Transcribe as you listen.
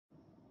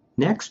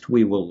Next,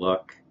 we will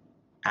look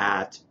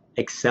at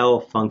Excel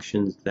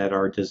functions that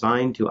are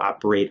designed to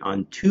operate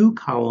on two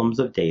columns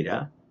of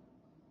data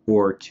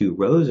or two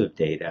rows of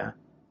data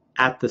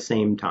at the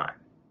same time.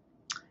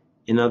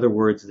 In other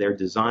words, they're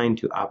designed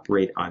to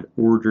operate on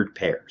ordered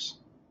pairs.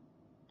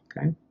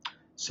 Okay?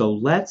 So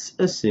let's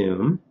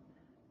assume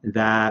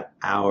that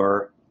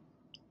our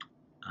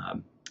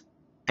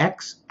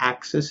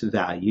x-axis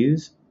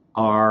values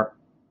are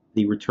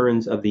the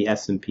returns of the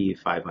S&P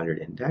 500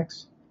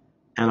 index,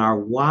 and our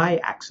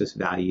y-axis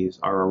values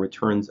are our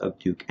returns of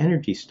Duke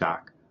Energy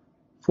stock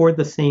for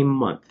the same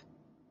month.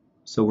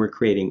 So we're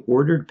creating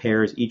ordered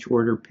pairs. Each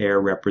ordered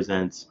pair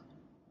represents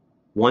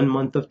 1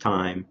 month of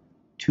time,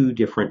 2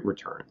 different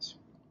returns.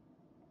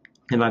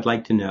 And I'd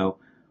like to know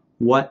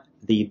what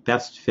the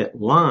best fit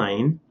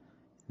line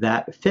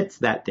that fits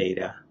that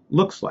data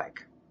looks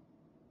like.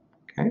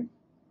 Okay?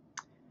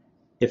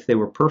 If they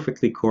were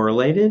perfectly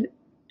correlated,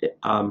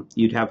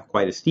 you'd have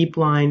quite a steep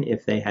line.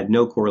 If they had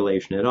no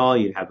correlation at all,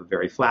 you'd have a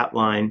very flat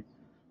line.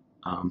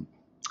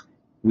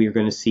 We're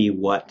going to see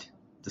what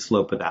the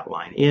slope of that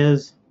line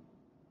is.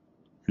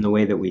 And the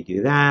way that we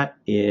do that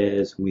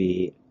is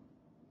we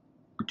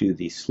do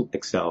the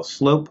Excel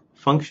slope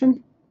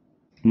function.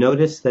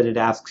 Notice that it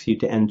asks you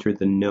to enter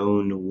the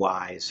known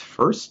y's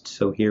first.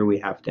 So here we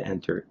have to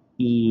enter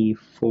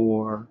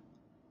E4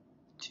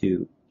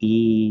 to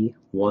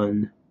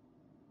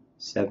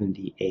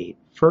E178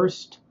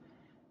 first.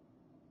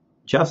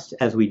 Just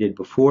as we did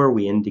before,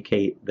 we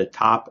indicate the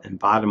top and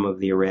bottom of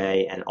the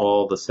array and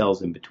all the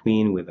cells in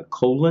between with a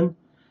colon.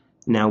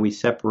 Now we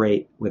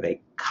separate with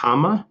a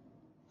comma,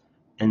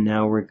 and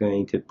now we're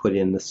going to put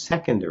in the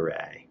second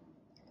array.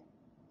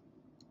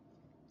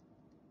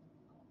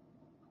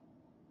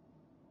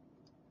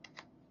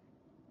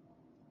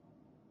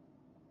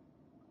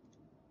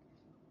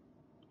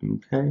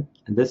 Okay,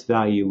 and this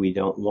value we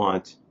don't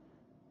want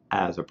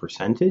as a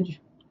percentage,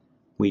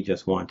 we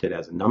just want it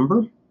as a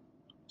number.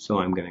 So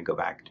I'm going to go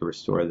back to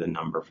restore the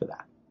number for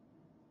that.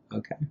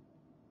 Okay.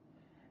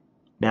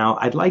 Now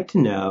I'd like to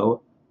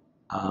know,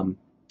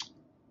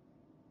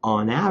 on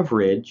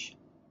average,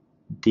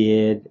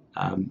 did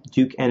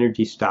Duke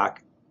Energy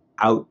stock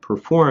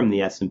outperform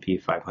the S&P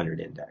 500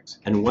 index?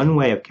 And one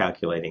way of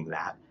calculating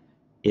that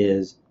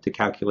is to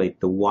calculate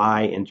the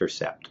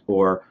y-intercept,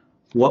 or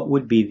what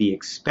would be the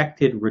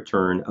expected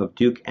return of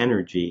Duke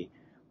Energy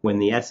when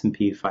the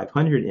S&P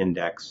 500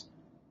 index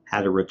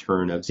had a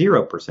return of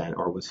 0%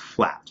 or was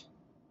flat.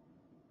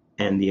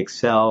 And the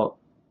Excel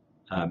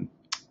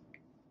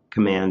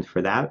command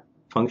for that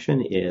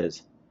function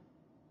is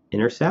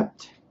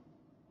intercept.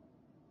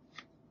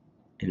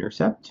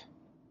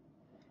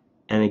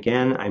 And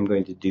again, I'm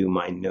going to do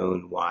my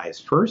known y's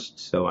first.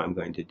 So I'm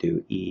going to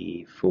do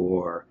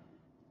E4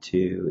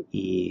 to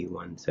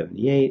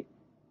E178,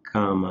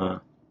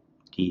 comma,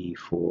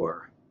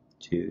 D4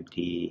 to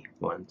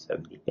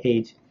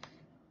D178.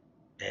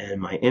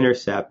 And my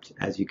intercept,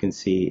 as you can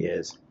see,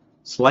 is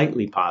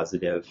slightly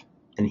positive.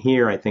 And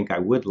here I think I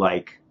would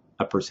like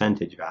a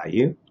percentage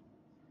value.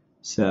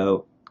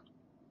 So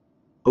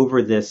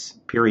over this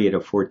period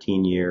of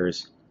 14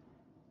 years,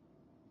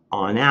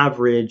 on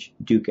average,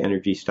 Duke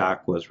Energy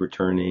stock would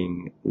return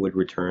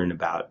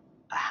about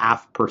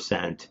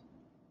 0.5%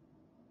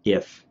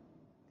 if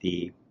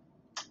the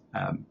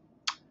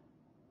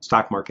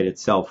stock market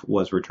itself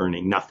was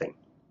returning nothing.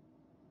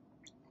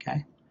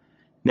 Okay.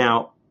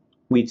 Now,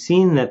 we've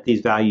seen that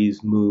these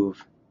values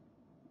move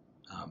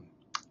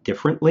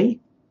differently,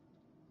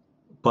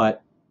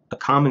 but a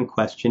common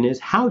question is,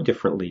 how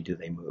differently do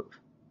they move?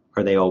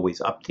 Are they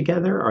always up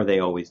together? Are they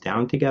always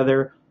down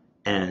together?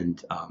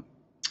 And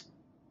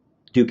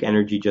Duke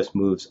Energy just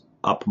moves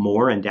up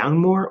more and down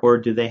more, or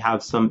do they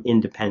have some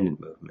independent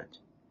movement?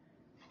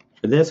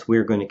 For this,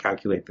 we're going to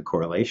calculate the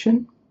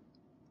correlation.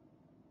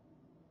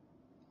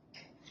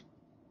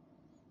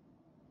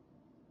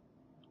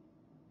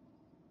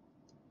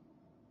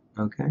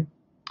 Okay.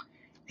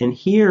 And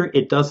here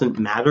it doesn't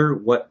matter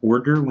what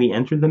order we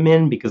enter them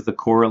in, because the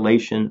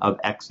correlation of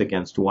x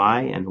against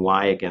y and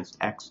y against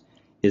x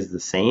is the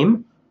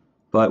same,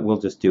 but we'll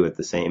just do it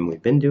the same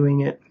we've been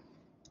doing it.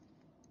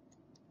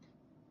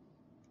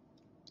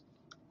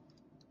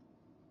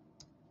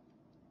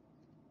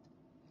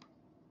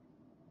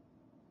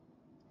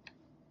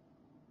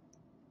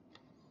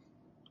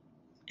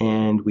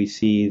 And we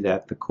see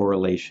that the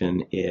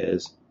correlation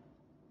is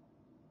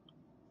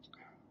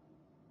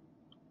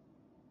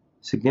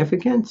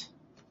significant,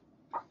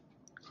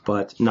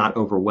 but not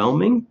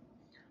overwhelming.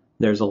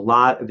 There's a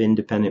lot of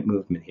independent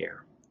movement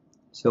here.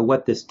 So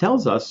what this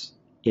tells us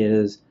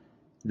is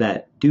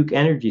that Duke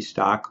Energy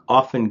stock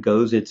often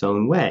goes its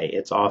own way.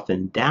 It's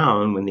often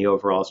down when the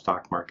overall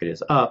stock market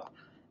is up,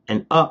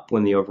 and up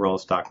when the overall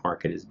stock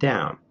market is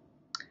down.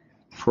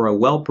 For a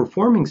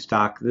well-performing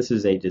stock, this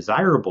is a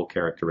desirable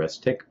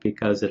characteristic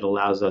because it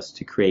allows us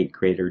to create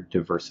greater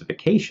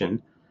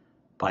diversification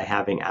by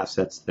having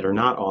assets that are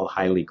not all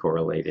highly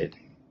correlated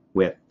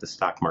with the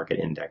stock market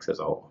index as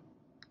a whole.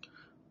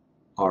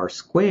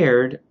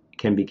 Rsquared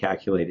can be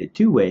calculated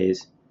two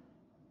ways.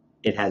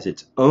 it has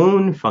its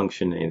own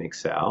function in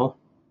Excel,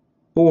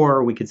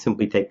 or we could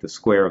simply take the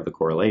square of the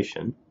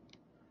correlation.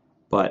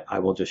 But I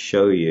will just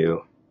show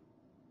you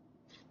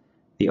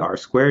the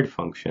R-squared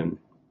function,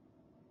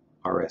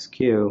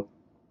 RSQ,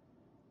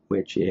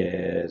 which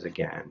is,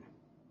 again,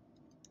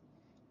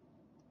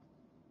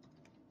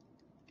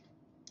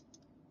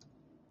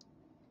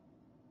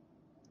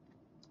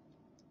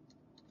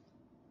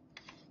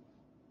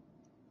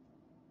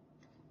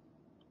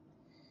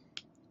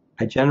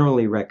 I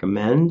generally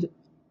recommend,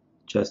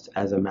 just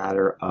as a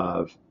matter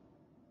of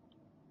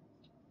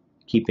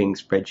keeping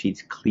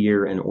spreadsheets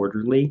clear and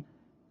orderly,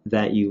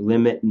 that you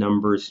limit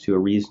numbers to a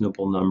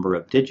reasonable number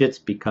of digits,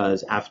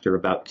 because after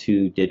about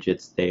 2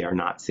 digits they are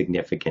not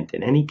significant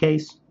in any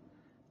case.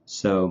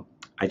 So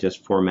I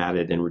just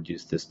formatted and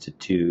reduced this to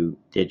 2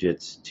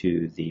 digits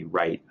to the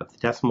right of the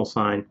decimal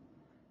sign,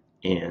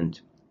 and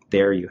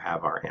there you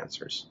have our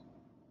answers.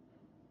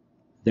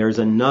 There's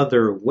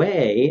another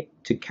way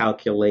to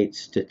calculate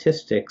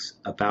statistics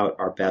about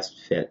our best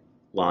fit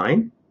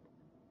line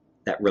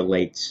that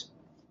relates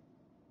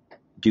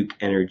Duke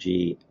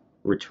Energy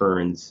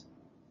returns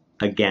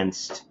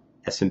against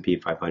S&P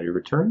 500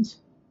 returns.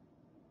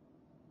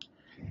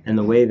 And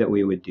the way that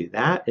we would do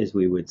that is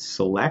we would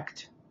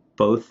select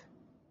both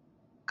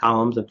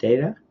columns of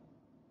data.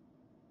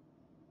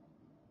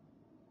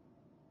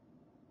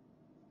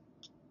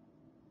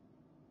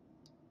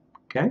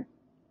 Okay.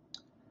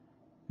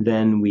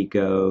 Then we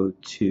go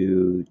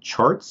to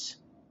Charts,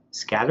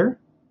 Scatter.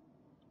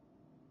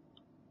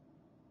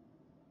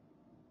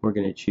 We're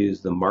going to choose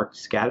the marked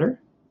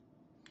scatter.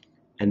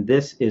 And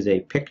this is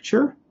a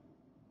picture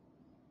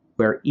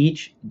where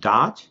each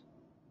dot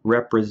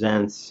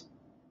represents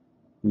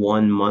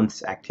 1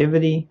 month's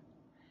activity,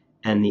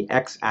 and the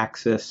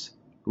x-axis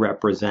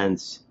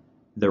represents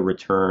the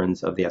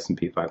returns of the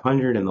S&P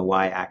 500, and the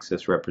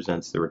y-axis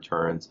represents the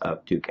returns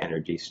of Duke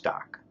Energy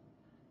stock.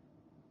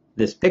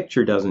 This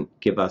picture doesn't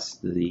give us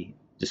the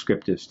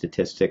descriptive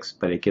statistics,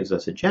 but it gives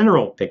us a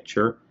general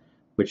picture,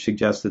 which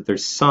suggests that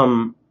there's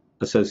some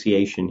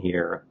association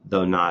here,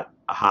 though not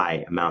a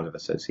high amount of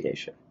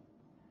association.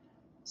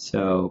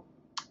 So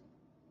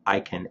I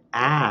can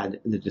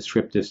add the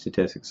descriptive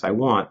statistics I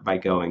want by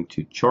going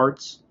to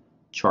Charts,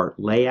 Chart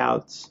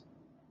Layouts,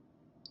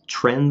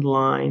 Trend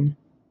Line,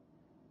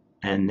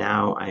 and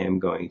now I am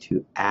going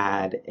to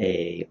add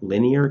a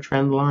linear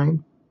trend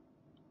line.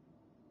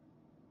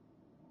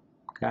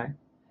 Okay.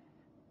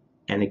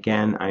 And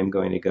again, I'm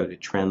going to go to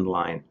Trend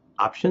Line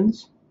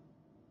Options,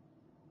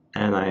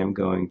 and I am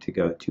going to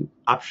go to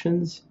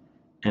Options,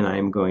 and I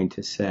am going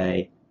to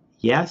say,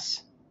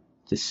 yes,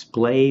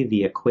 display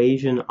the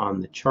equation on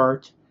the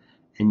chart,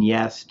 and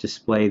yes,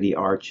 display the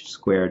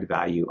R-squared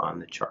value on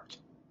the chart.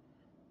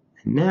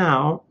 And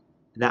now,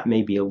 that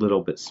may be a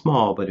little bit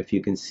small, but if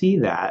you can see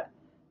that,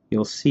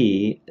 you'll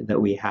see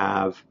that we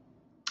have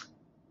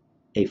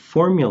a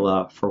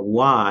formula for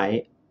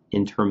y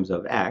in terms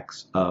of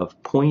x of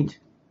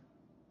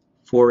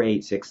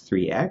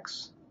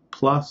 0.4863x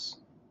plus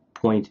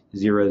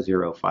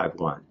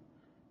 0.0051.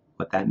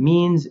 What that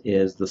means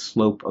is the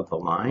slope of the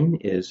line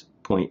is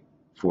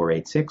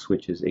 0.486,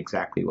 which is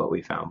exactly what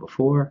we found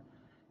before,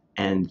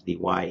 and the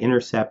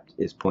y-intercept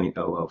is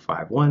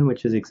 0.0051,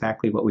 which is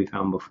exactly what we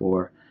found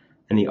before,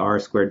 and the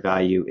R-squared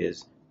value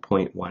is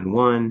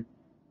 0.11,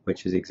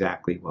 which is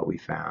exactly what we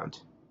found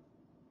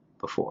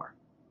before.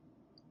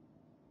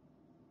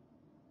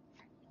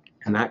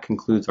 And that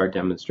concludes our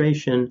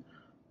demonstration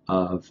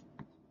of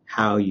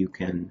how you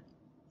can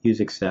use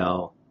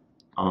Excel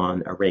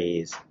on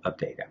arrays of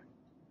data.